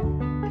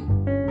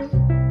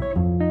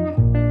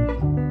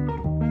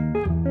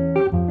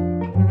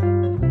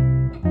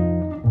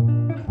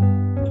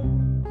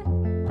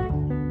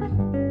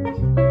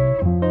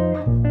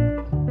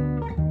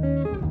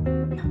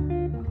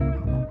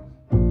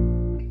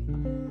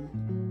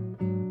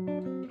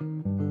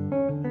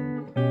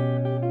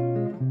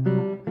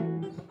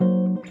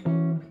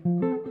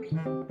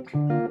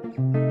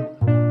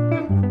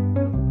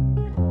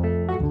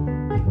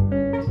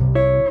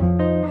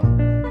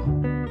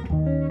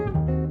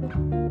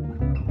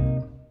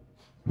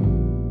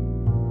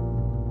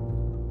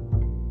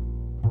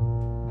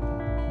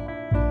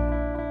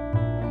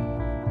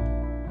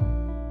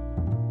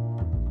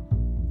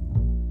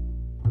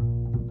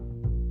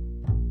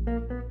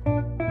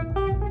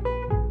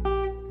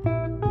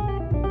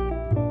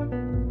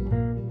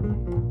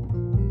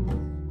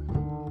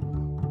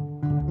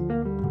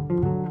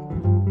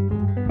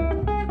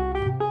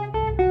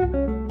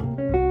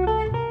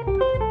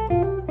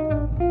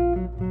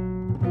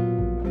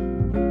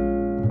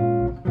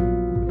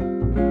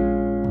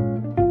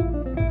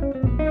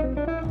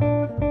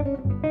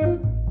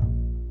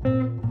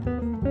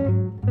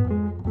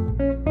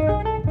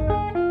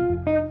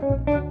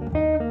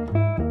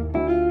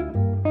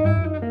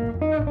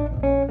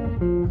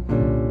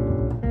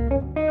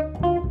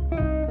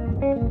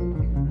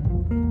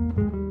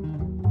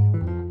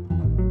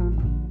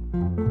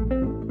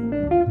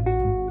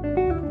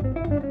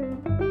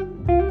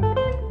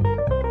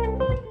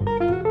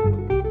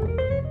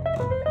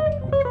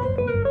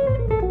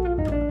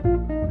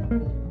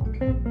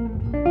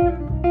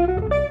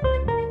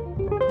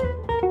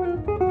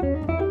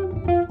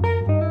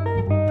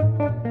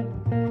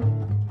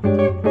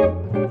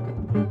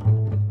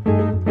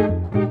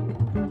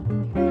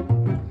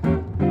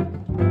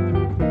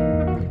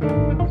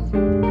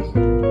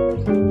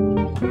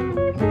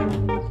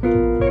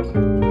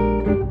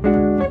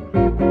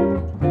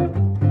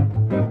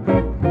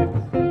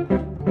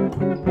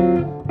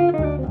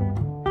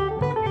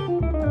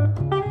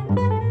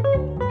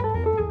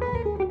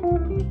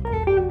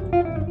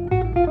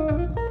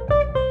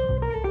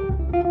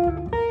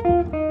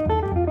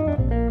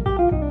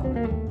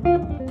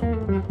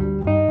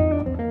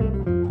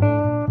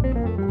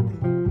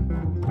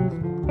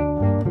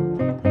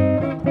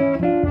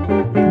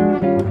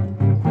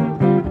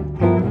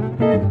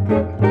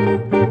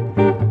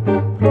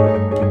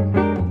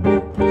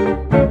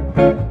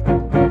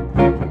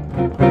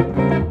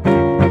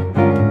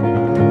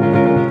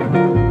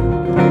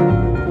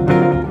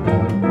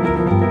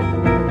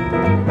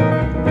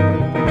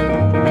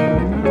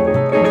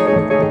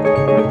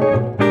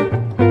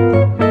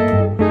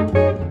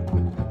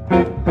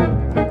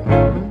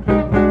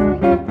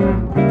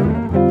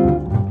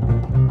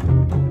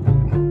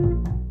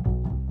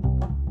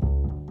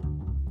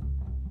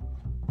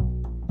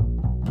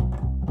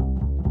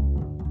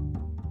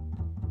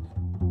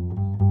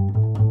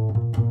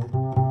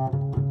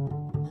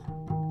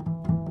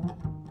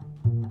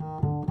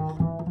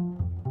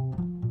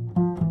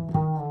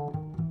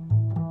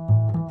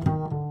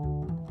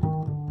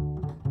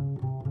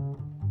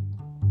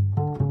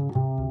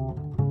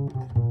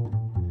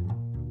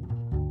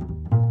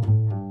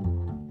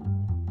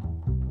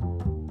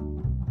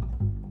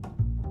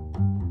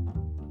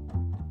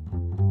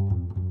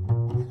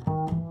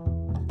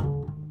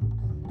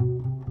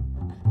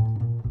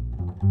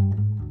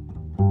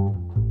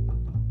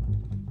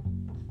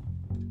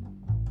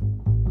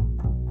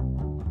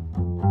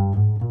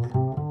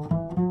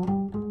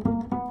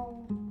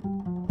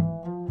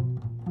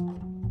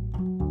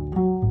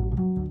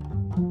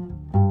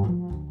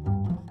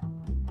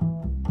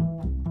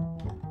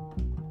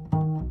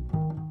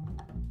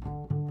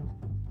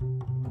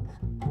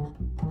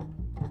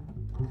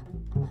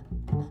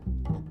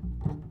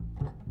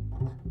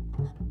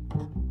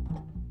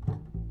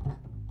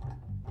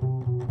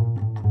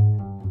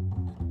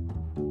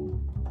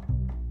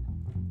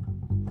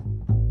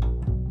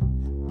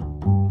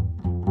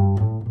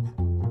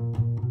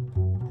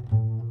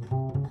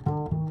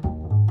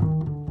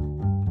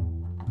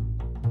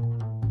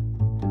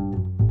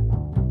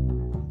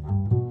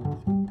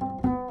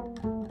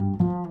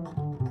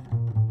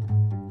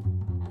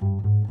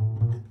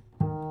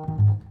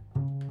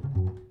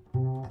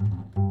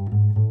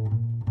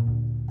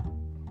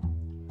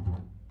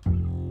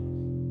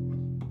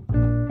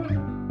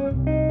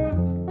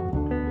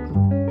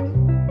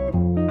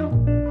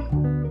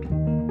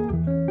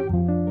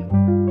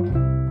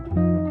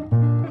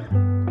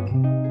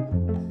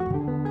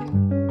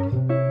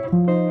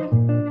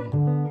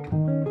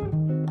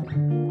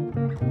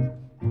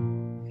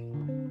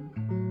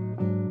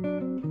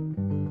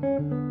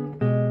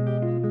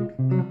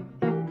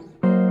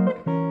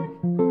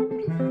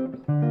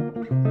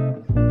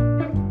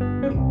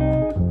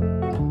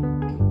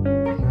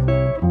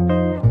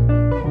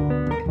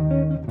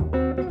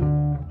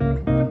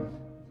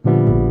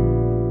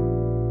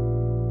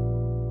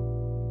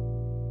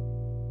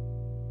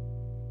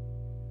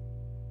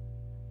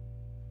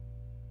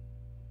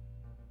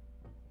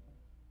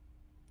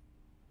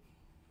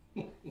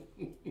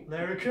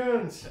 Larry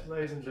Koonse,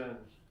 ladies and gentlemen.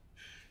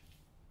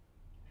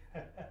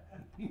 Yeah,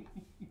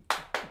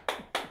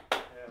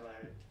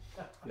 Larry.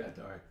 Yeah,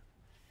 Darek.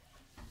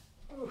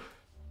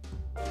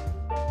 Oof.